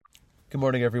Good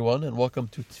morning, everyone, and welcome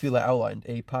to Tefillah Outlined,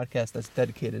 a podcast that's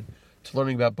dedicated to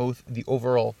learning about both the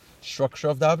overall structure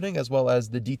of davening as well as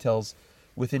the details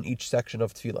within each section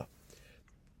of Tefillah.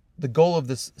 The goal of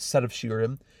this set of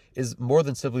shiurim is more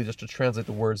than simply just to translate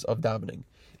the words of davening.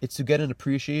 It's to get an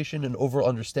appreciation and overall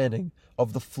understanding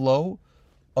of the flow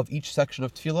of each section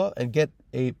of Tefillah and get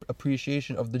an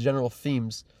appreciation of the general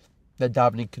themes that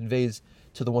davening conveys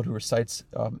to the one who recites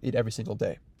it every single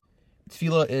day.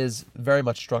 Tefillah is very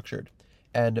much structured,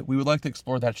 and we would like to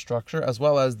explore that structure as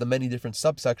well as the many different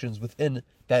subsections within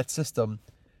that system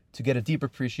to get a deep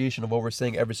appreciation of what we're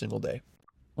saying every single day.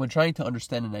 When trying to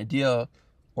understand an idea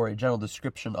or a general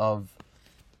description of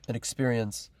an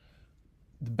experience,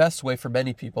 the best way for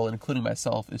many people, including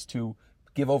myself, is to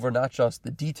give over not just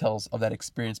the details of that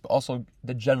experience, but also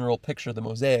the general picture, the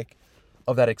mosaic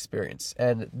of that experience.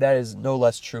 And that is no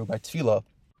less true by Tefillah,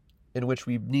 in which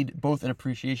we need both an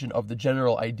appreciation of the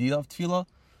general idea of Tefillah,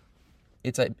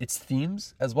 its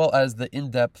themes, as well as the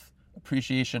in-depth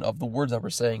appreciation of the words that we're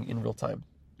saying in real time.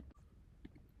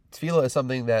 Tefillah is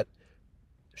something that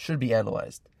should be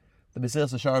analyzed. The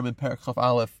Mesillas Yesharim in Perek Chaf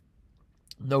Aleph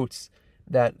notes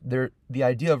that the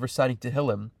idea of reciting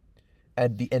Tehillim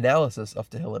and the analysis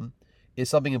of Tehillim is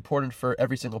something important for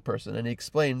every single person. And he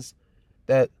explains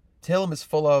that Tehillim is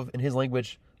full of, in his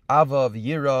language, Ava,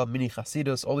 V'yira, Mini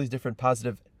Chasidus, all these different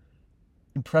positive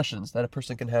impressions that a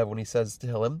person can have when he says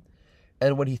Tehillim.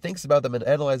 And when he thinks about them and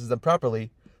analyzes them properly,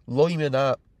 Lo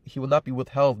Yimena, he will not be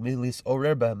withheld, Milis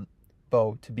Orer Bem,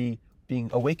 to be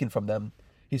being awakened from them.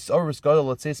 He'll have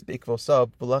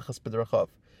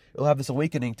this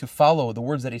awakening to follow the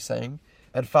words that he's saying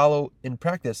and follow in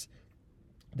practice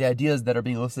the ideas that are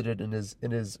being elicited in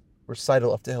his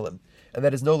recital of Tehillim. And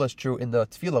that is no less true in the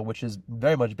Tefillah, which is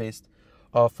very much based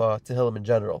off Tehillim in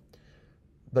general.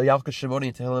 The Yalkut Shimoni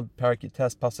in Tehillim Parak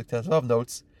Yutes Pasuk Tezav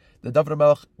notes the David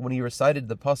HaMelech, when he recited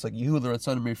the pasuk Yehu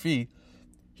l'Ratzon Mirfi,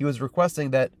 he was requesting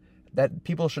that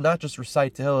people should not just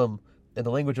recite Tehillim in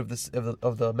the language of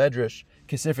the Medrash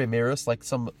Kesifrei Meirus, like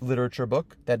some literature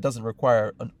book that doesn't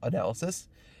require an analysis.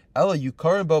 Ela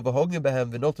yukarim bo v'hogim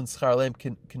behem v'noten schar leim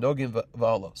kinogim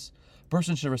v'alos. A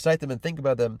person should recite them and think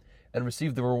about them and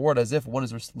receive the reward as if one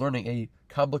is learning a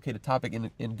complicated topic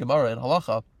in Gemara and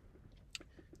Halacha,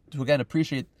 to again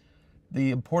appreciate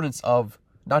the importance of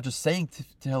not just saying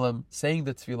Tehillim, saying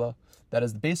the Tefillah that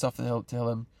is based off the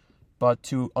Tehillim, but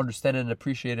to understand it and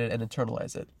appreciate it and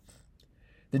internalize it.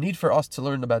 The need for us to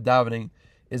learn about davening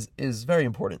is very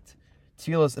important.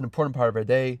 Tefillah is an important part of our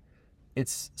day.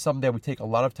 It's something that we take a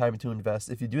lot of time to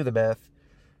invest. If you do the math,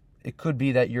 it could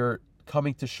be that you're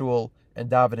coming to shul and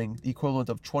davening the equivalent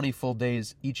of 20 full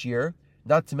days each year,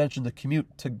 not to mention the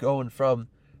commute to go and from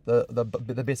the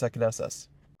Beis HaKnesses.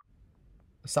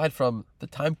 Aside from the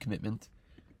time commitment,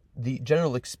 the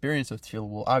general experience of Tefillah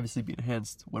will obviously be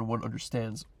enhanced when one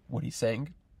understands what he's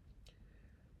saying.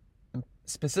 And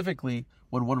specifically,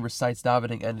 when one recites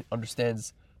davening and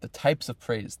understands the types of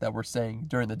praise that we're saying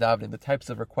during the davening, the types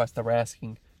of requests that we're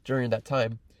asking during that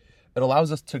time, it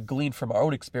allows us to glean from our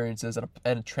own experiences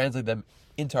and translate them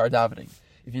into our davening.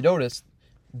 If you notice,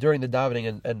 during the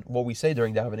davening and what we say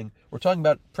during davening, we're talking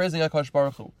about praising HaKadosh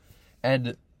Baruch Hu.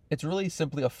 And it's really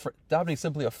simply davening is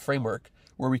simply a framework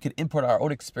where we can input our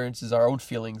own experiences, our own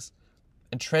feelings,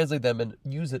 and translate them and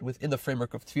use it within the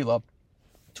framework of Tefillah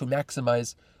to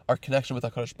maximize our connection with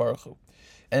HaKadosh Baruch Hu.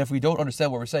 And if we don't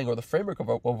understand what we're saying or the framework of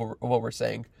what we're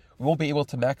saying, we won't be able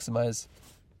to maximize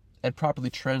and properly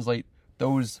translate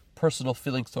those personal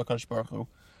feelings to HaKadosh Baruch Hu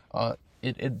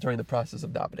during the process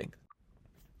of davening.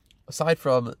 Aside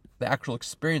from the actual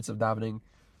experience of davening,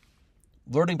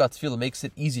 learning about Tefillah makes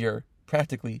it easier,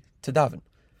 practically, to daven.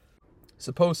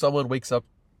 Suppose someone wakes up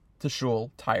to shul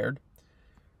tired.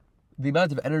 The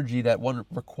amount of energy that one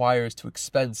requires to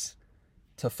expense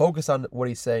to focus on what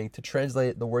he's saying, to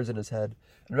translate the words in his head,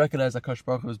 and recognize that HaKadosh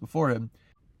Baruch Hu is before him,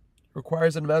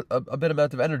 requires a bit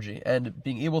amount of energy. And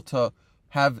being able to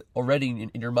have already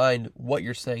in your mind what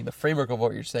you're saying, the framework of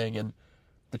what you're saying, and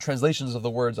the translations of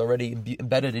the words already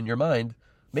embedded in your mind,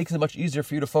 makes it much easier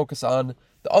for you to focus on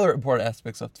the other important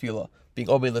aspects of Tefillah, being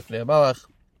Omei Lifnei HaMalach,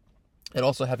 and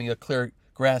also having a clear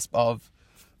grasp of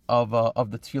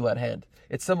the Tefillah at hand.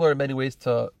 It's similar in many ways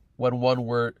to when if one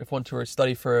were to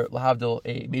study for Lahavdil,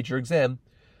 a major exam.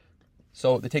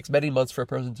 So it takes many months for a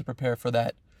person to prepare for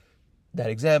that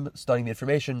exam, studying the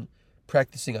information,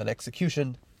 practicing on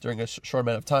execution during a short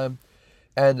amount of time.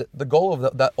 And the goal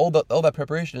of all that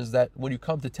preparation is that when you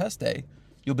come to test day,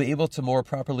 you'll be able to more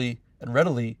properly and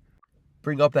readily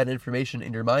bring up that information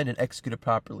in your mind and execute it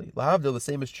properly. Lahavdil, the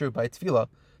same is true by Tefillah.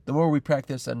 The more we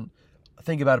practice and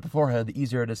think about it beforehand, the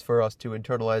easier it is for us to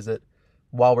internalize it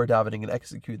while we're davening and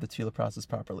execute the tefillah process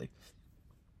properly.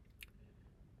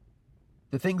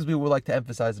 The things we would like to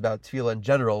emphasize about tefillah in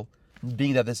general,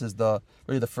 being that this is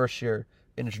really the first year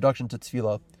in introduction to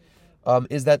tefillah,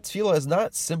 is that tefillah is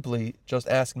not simply just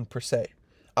asking per se.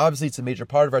 Obviously, it's a major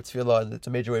part of our tefillah, and it's a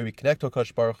major way we connect to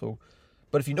HaKadosh Baruch Hu.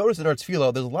 But if you notice in our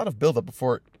tefillah, there's a lot of build-up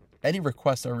before any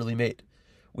requests are really made.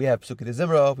 We have Psukei de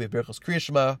Zimra, we have Berachos Kriya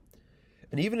Shema,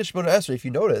 and even in Shemona Esrei, if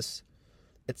you notice,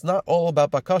 it's not all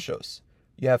about bakashos.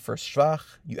 You have first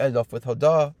shvach, you end off with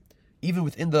hodah. Even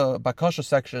within the bakasha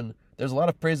section, there's a lot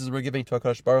of praises we're giving to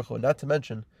HaKadosh Baruch Hu, and not to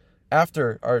mention,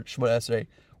 after our Shemona Esrei,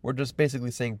 we're just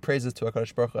basically saying praises to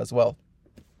HaKadosh Baruch Hu as well.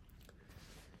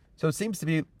 So it seems to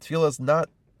be tefillah is not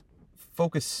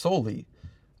focused solely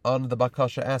on the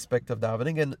bakasha aspect of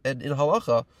davening, and in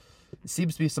halacha, it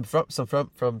seems to be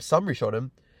from some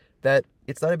Rishonim that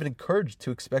it's not even encouraged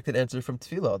to expect an answer from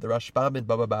tefillah. The Rashbam in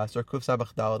Baba Basra, Kuf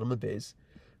Samach Daled Amud Beis,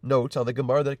 notes on the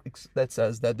Gemara that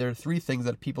says that there are three things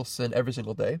that people sin every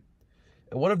single day,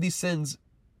 and one of these sins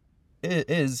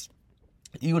is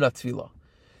Iyunat Tefillah.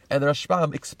 And the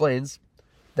Rashbam explains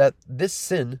that this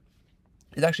sin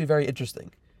is actually very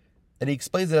interesting, and he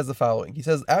explains it as the following. He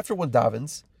says, after one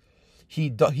davens,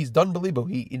 he's done belibo.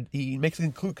 He makes a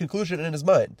conclusion in his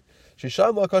mind.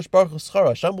 Hashem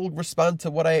will respond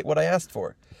to what I asked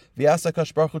for. He's going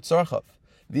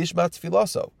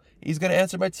to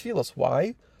answer my tefillos.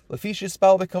 Why? Because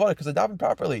I daven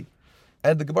properly.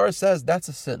 And the Gemara says that's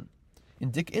a sin,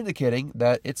 indicating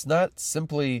that it's not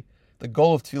simply the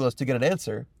goal of tefillos to get an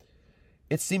answer.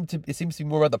 It seems to be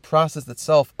more about the process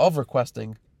itself of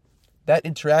requesting, that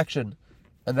interaction,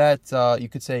 and that you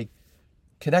could say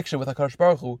connection with HaKadosh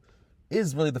Baruch Hu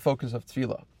is really the focus of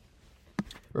tefillah.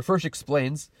 Rav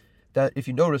explains that if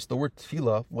you notice the word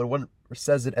tefillah, when one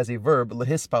says it as a verb,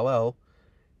 lehispalel,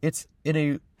 it's in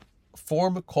a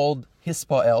form called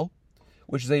hispael,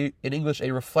 which is in English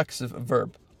a reflexive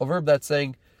verb, a verb that's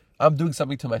saying, I'm doing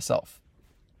something to myself.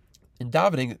 In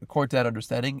davening, according to that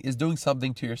understanding, is doing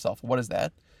something to yourself. What is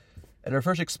that? And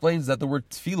Rav explains that the word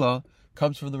tefillah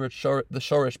comes from the word the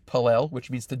shorish palel, which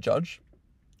means to judge.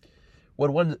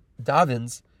 When one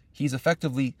davens, he's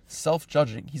effectively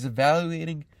self-judging. He's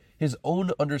evaluating his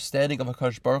own understanding of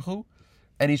HaKadosh Baruch Hu,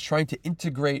 and he's trying to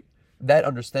integrate that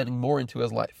understanding more into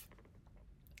his life.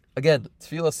 Again,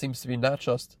 tefillah seems to be not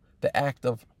just the act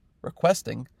of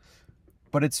requesting,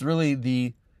 but it's really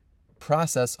the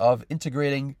process of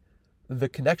integrating the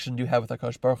connection you have with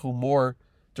HaKadosh Baruch Hu more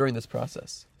during this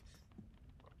process.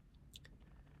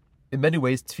 In many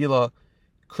ways, tefillah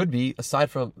could be,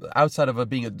 outside of it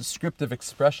being a descriptive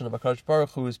expression of HaKadosh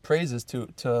Baruch Hu's praises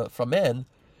from man,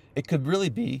 it could really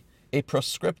be a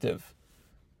prescriptive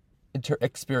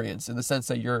experience, in the sense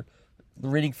that you're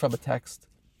reading from a text,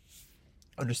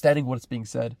 understanding what's being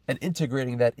said, and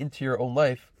integrating that into your own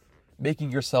life,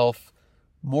 making yourself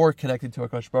more connected to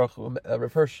HaKadosh Baruch Hu.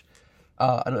 Rav Hirsch,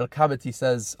 in a comment he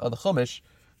says on the Chumash,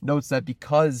 notes that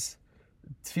because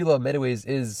tefillah in many ways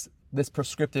is this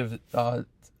prescriptive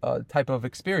type of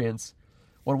experience,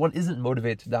 when one isn't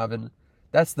motivated to daven,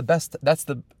 that's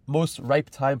the most ripe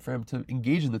time for him to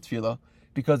engage in the tefillah,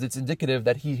 because it's indicative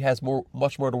that he has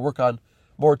much more to work on,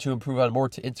 more to improve on, more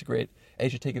to integrate, and he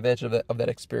should take advantage of that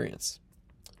experience.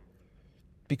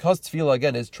 Because tefillah,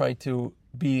 again, is trying to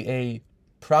be a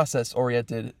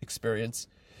process-oriented experience,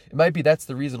 it might be that's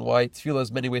the reason why tefillah is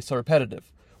in many ways so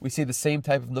repetitive. We say the same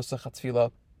type of nusach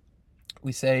tefillah.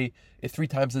 We say it 3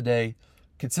 times a day,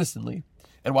 consistently.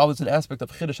 And while there's an aspect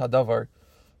of chiddush hadavar,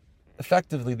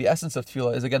 effectively the essence of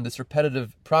tefillah is, again, this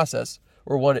repetitive process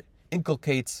where one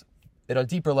inculcates at a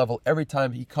deeper level every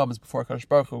time he comes before HaKadosh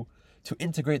Baruch Hu to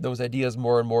integrate those ideas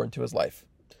more and more into his life.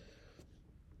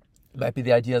 It might be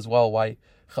the idea as well why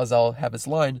Chazal have this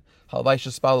line, halavai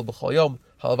shespalu b'chol yom,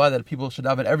 halavai, that people should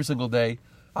daven every single day.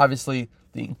 Obviously,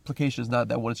 the implication is not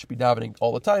that one should be davening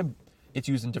all the time. It's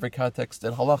used in different contexts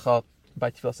in halacha, by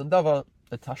tefillah sandava,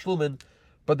 and tashlumin,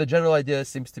 but the general idea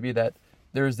seems to be that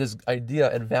there is this idea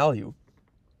and value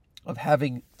of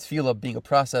having tefillah being a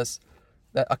process,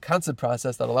 a constant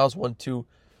process that allows one to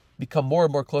become more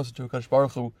and more closer to HaKadosh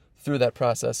Baruch Hu through that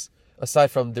process,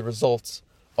 aside from the results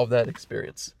of that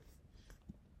experience.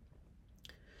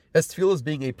 As tefillah is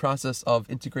being a process of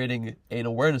integrating an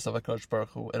awareness of HaKadosh Baruch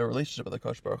Hu and a relationship with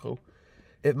HaKadosh Baruch Hu,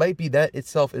 it might be that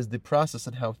itself is the process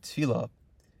and how tefillah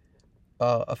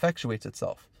effectuates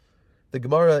itself. The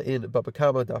Gemara in Baba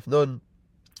Kama Daf Nun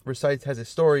has a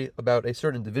story about a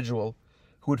certain individual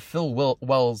who would fill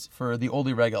wells for the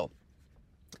Oli Regel,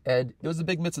 and it was a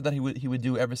big mitzvah that he would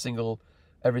do every single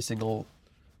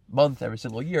month, every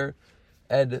single year.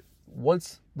 And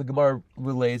once the Gemara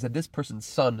relays that this person's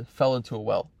son fell into a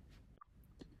well,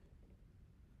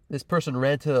 this person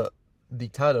ran to the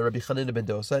Tana, Rabbi Chanina ben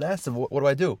Dosa, and asked him, what do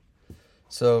I do?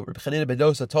 So Rabbi Chanina ben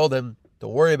Dosa told him,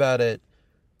 don't worry about it,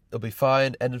 it'll be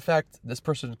fine. And in fact, this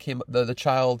person the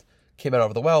child came out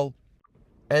of the well,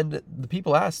 and the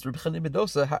people asked Rabbi Chanina ben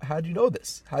Dosa, how do you know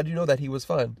this? How do you know that he was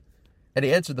fine? And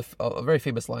he answered a very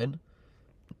famous line,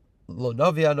 Lo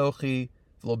navi anochi,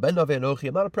 lo ben navi anochi,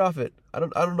 I'm not a prophet, I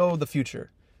don't know the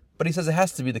future. But he says it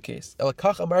has to be the case.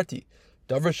 Elakach amarti,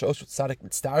 davar she'os tzadik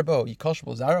mitzdarbo, yikosh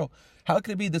bozaro. How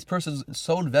can it be this person is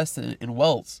so invested in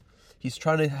wells? He's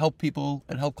trying to help people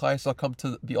and help Klal Yisrael come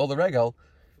to the Ola Regel.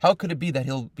 How could it be that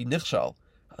he'll be nichshal?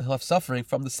 He'll have suffering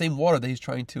from the same water that he's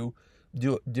trying to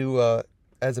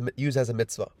use as a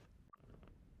mitzvah.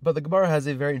 But the Gemara has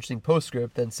a very interesting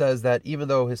postscript and says that even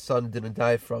though his son didn't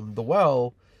die from the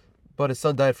well, but his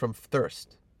son died from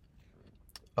thirst.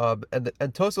 And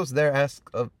Tosos there asks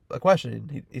a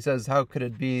question. He says, how could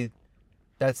it be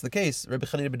that's the case? Rabbi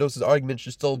Chanina ben Dosa's argument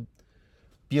should still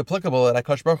be applicable, and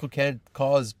HaKadosh Baruch Hu can't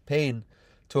cause pain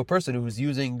to a person who's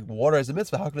using water as a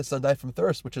mitzvah. How can his son die from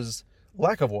thirst, which is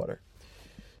lack of water?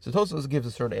 So Tosos gives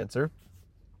a certain answer.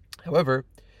 However,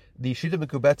 the Shita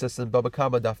Mekubetzes in Baba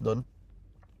Kama Daf Nun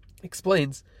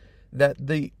explains that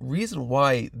the reason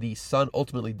why the son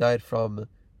ultimately died from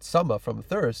Sama, from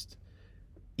thirst,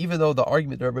 even though the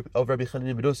argument of Rabbi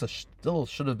Chanina ben Dosa still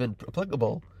should have been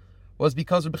applicable, was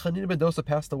because Rabbi Chanina ben Dosa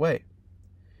passed away.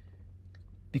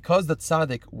 Because the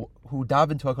tzaddik who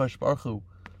davened to HaKadosh Baruch Hu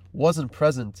wasn't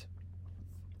present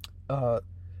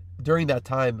during that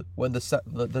time when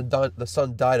the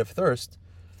son died of thirst,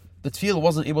 the tefillah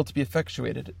wasn't able to be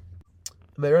effectuated.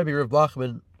 My Rabbi Rav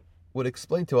Blachman would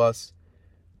explain to us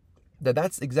that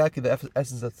that's exactly the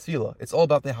essence of tefillah. It's all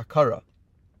about the hakara.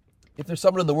 If there's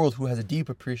someone in the world who has a deep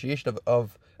appreciation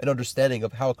of an understanding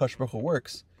of how HaKadosh Baruch Hu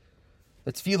works,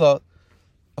 the tefillah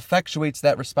effectuates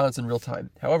that response in real time.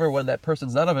 However, when that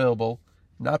person's not available,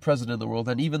 not present in the world,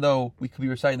 and even though we could be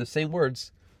reciting the same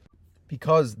words,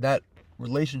 because that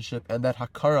relationship and that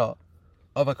hakara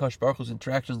of HaKadosh Baruch Hu's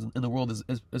interactions in the world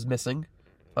is missing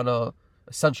on a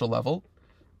essential level,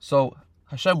 so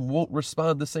Hashem won't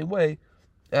respond the same way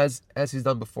as he's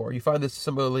done before. You find this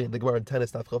similarly in the Gemara in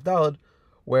Tanis Daf Chav Daled,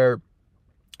 where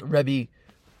the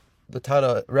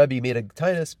Tana Rebbe made a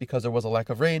tainus because there was a lack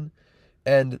of rain,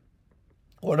 and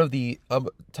one of the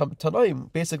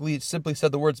Tanaim basically simply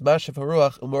said the words Mashiv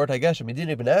Haruach Umorat HaGeshem. He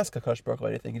didn't even ask HaKadosh Baruch Hu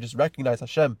anything. He just recognized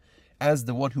Hashem as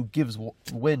the one who gives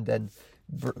wind and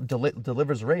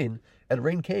delivers rain, and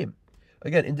rain came.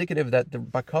 Again, indicative that the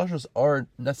bakashos aren't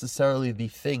necessarily the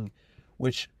thing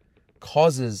which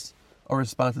causes a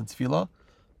response in tefillah.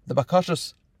 The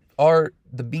bakashos are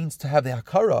the means to have the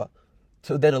hakara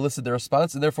to then elicit the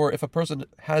response, and therefore, if a person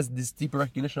has this deeper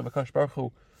recognition of HaKadosh Baruch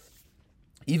Hu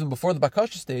even before the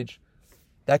bakasha stage,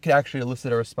 that could actually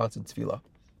elicit a response in tefillah.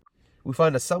 We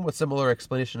find a somewhat similar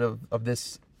explanation of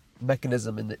this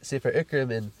mechanism in the Sefer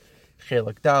Ikrim in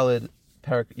Chelak Daled,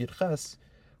 Parak Yud Ches,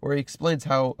 where he explains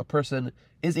how a person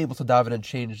is able to daven and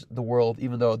change the world,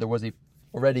 even though there was a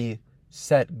already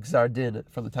set Gzar Din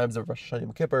from the times of Rosh Hashanah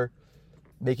Yom Kippur,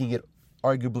 making it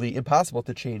arguably impossible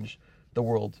to change the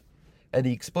world. And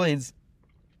he explains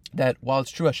that while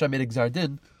it's true Hashem made a Gzar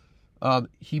Din,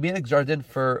 he made a Gzar Din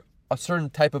for a certain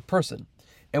type of person.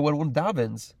 And when one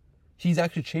davens, he's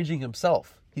actually changing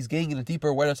himself. He's gaining a deeper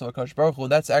awareness of HaKadosh Baruch Hu,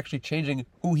 and that's actually changing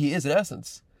who he is in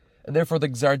essence. And therefore the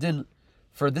Gzar Din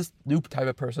for this new type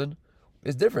of person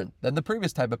is different than the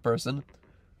previous type of person.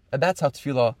 And that's how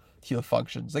tefillah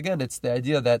functions. Again, it's the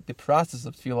idea that the process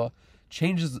of tefillah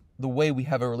changes the way we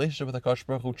have a relationship with HaKadosh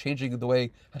Baruch Hu, changing the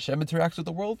way Hashem interacts with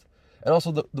the world, and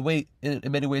also the way, in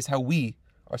many ways, how we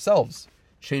ourselves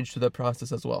change to the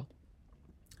process as well.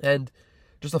 And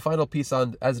just a final piece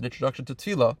as an introduction to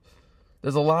tefillah,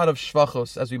 there's a lot of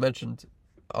shvachos, as we mentioned,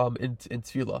 in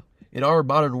tefillah. In our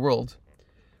modern world,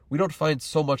 we don't find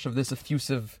so much of this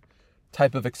effusive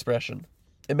type of expression.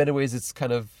 In many ways, it's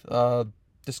kind of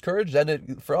discouraged,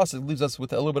 and for us, it leaves us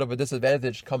with a little bit of a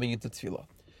disadvantage coming into tefillah.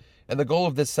 And the goal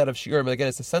of this set of shiurim, again,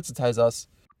 is to sensitize us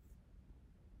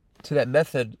to that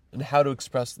method and how to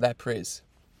express that praise.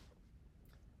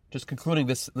 Just concluding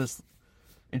this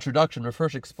introduction, Rav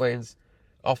Hirsch explains,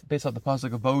 based off the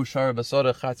pasuk of Ba'u Shara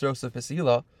Basoda Chatzrosa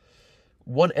Pesila,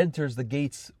 one enters the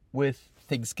gates with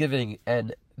thanksgiving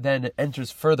and then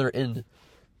enters further in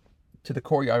to the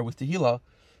courtyard with Tehillah.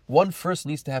 One first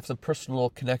needs to have some personal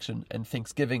connection and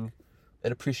thanksgiving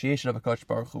and appreciation of HaKadosh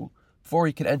Baruch Hu before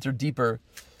he can enter deeper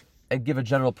and give a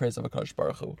general praise of HaKadosh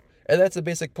Baruch Hu. And that's a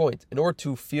basic point. In order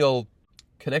to feel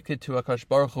connected to HaKadosh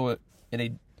Baruch Hu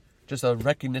in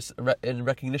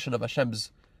recognition of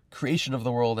Hashem's creation of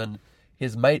the world and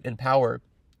His might and power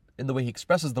in the way He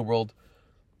expresses the world,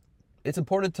 it's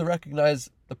important to recognize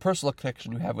the personal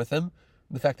connection you have with him,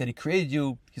 the fact that he created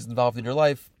you, he's involved in your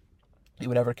life, in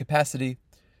whatever capacity.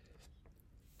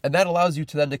 And that allows you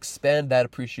to then expand that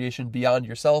appreciation beyond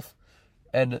yourself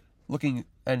and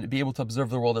be able to observe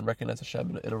the world and recognize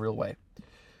Hashem in a real way.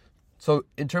 So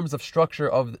in terms of structure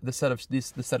of the set of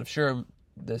shirim,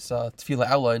 this tefillah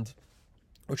outlined,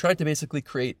 we're trying to basically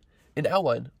create an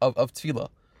outline of tefillah.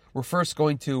 We're first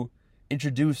going to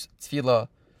introduce tefillah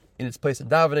in its place in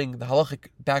davening, the halachic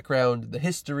background, the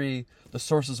history, the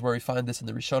sources where we find this in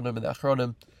the Rishonim and the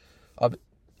Achronim,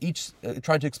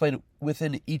 trying to explain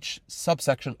within each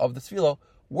subsection of the tefillah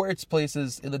where its place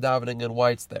is in the davening and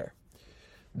why it's there.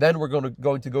 Then we're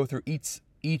going to go through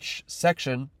each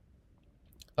section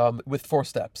with 4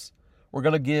 steps. We're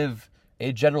going to give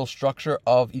a general structure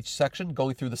of each section,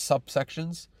 going through the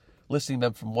subsections, listing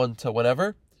them from 1 to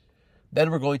whenever. Then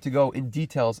we're going to go in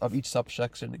details of each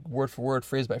subsection, word for word,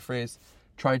 phrase by phrase,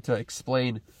 trying to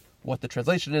explain what the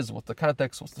translation is, what the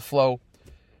context, what's the flow.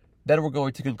 Then we're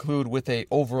going to conclude with an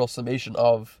overall summation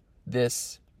of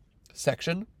this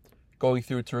section, going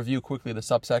through to review quickly the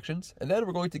subsections. And then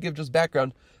we're going to give just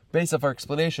background based off our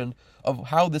explanation of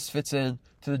how this fits in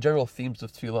to the general themes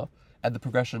of tefillah and the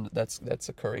progression that's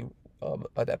occurring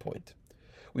at that point.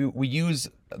 We use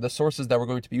the sources that we're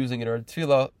going to be using in our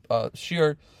tefillah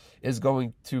shir is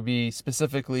going to be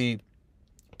specifically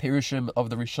Perushim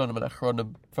of the Rishonim and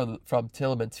Achronim from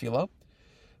Tehillim and Tefillah.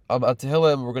 On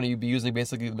Tehillim, we're going to be using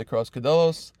basically the Mikros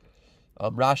Kedolos,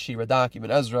 Rashi, Radak,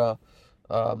 Ibn Ezra,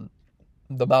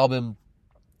 the Malbim,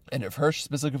 and Rav Hirsch,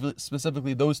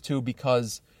 specifically those two,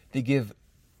 because they give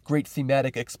great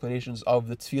thematic explanations of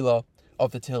the Tefillah,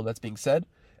 of the Tehillim that's being said,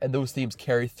 and those themes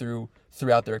carry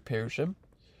throughout their Perushim.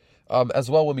 As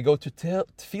well, when we go to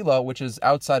Tefillah, which is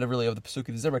outside of the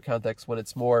Pesukei Zimra context, when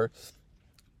it's more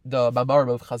the Mamarim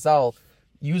of Chazal,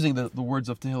 using the words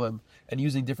of Tehillim and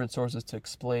using different sources to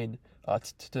explain,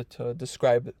 to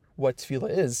describe what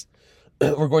Tefillah is,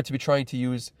 we're going to be trying to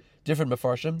use different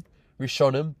Mefarshim,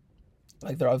 Rishonim,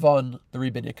 like the Ravan, the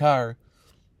Rebbe Yakar,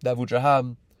 the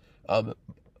Avudraham,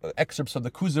 excerpts from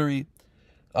the Kuzari,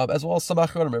 as well as some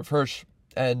Achronim, Rav Hirsch,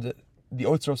 and the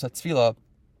Otzros at Tefillah,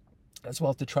 as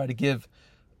well, to try to give,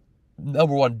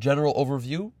 number one, general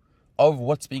overview of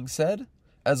what's being said,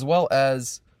 as well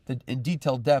as in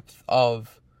detailed depth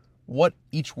of what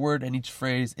each word and each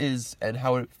phrase is and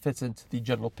how it fits into the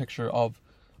general picture of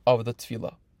the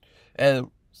tefillah. And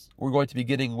we're going to be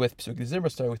beginning with Pesukei Zimra,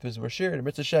 starting with Mizmor Shir, and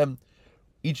Mitzvah Hashem.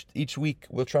 Each week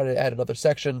we'll try to add another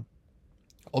section,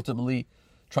 ultimately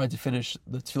trying to finish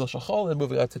the Tefillah Shachol and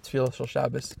moving on to Tefillah Shal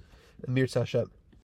Shabbos and Mir Hashem.